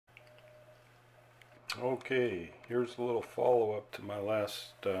Okay, here's a little follow-up to my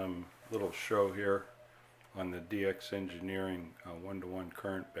last little show here on the DX Engineering one-to-one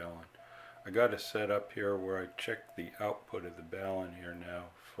current Balun. I got it set up here where I check the output of the Balun here now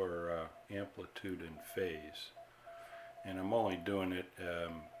for amplitude and phase. And I'm only doing it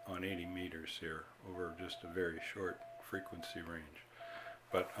on 80 meters here over just a very short frequency range.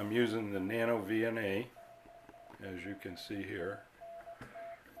 But I'm using the NanoVNA, as you can see here.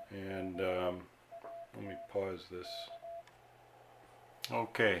 And let me pause this.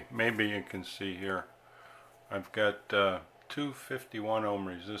 Okay, maybe you can see here. I've got two 51 ohm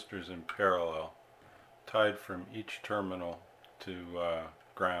resistors in parallel, tied from each terminal to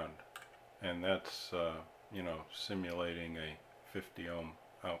ground, and that's you know, simulating a 50 ohm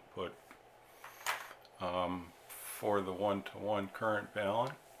output for the one-to-one current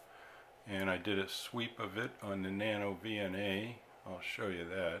Balun. And I did a sweep of it on the NanoVNA. I'll show you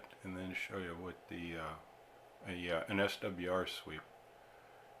that, and then show you what the an SWR sweep,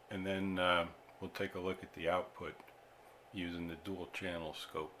 and then we'll take a look at the output using the dual channel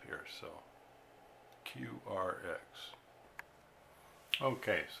scope here. So QRX.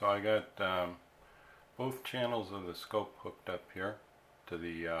 Okay, so I got both channels of the scope hooked up here to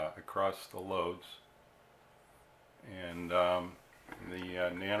the across the loads, and the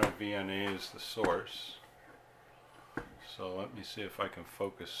NanoVNA is the source. So let me see if I can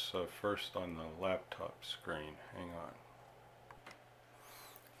focus first on the laptop screen. Hang on.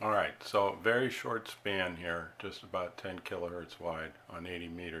 Alright, so very short span here, just about 10 kilohertz wide on 80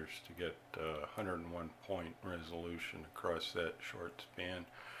 meters to get 101 point resolution across that short span.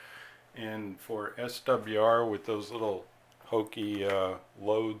 And for SWR, with those little hokey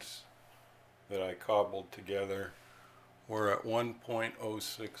loads that I cobbled together, we're at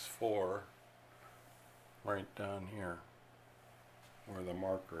 1.064 right down here where the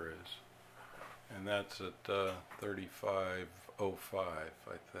marker is, and that's at 3505,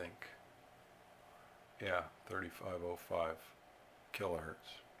 I think. Yeah, 3505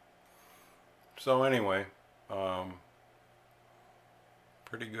 kilohertz. So anyway,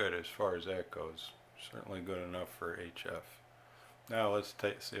 pretty good as far as that goes. Certainly good enough for HF. Now let's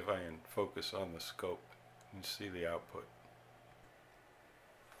see if I can focus on the scope and see the output.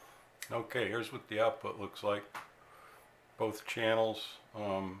 Okay, here's what the output looks like. Both channels,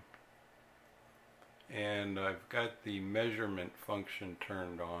 and I've got the measurement function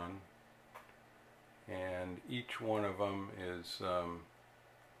turned on, and each one of them is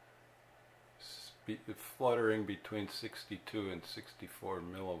fluttering between 62 and 64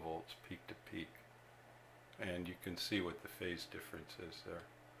 millivolts peak to peak, and you can see what the phase difference is there.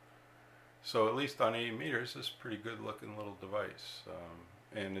 So at least on 80 meters, this is a pretty good looking little device.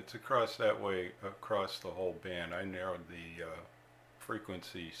 And it's across that way, across the whole band. I narrowed the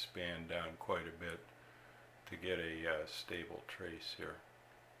frequency span down quite a bit to get a stable trace here.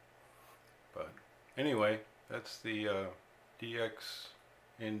 But anyway, that's the DX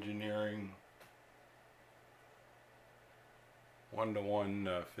Engineering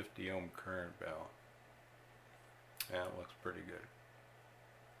one-to-one 50 ohm current Balun. Yeah, it looks pretty good.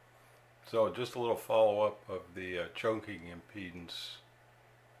 So just a little follow-up of the chunking impedance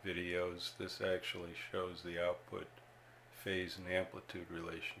videos. This actually shows the output, phase, and amplitude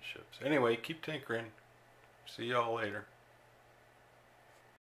relationships. Anyway, keep tinkering. See y'all later.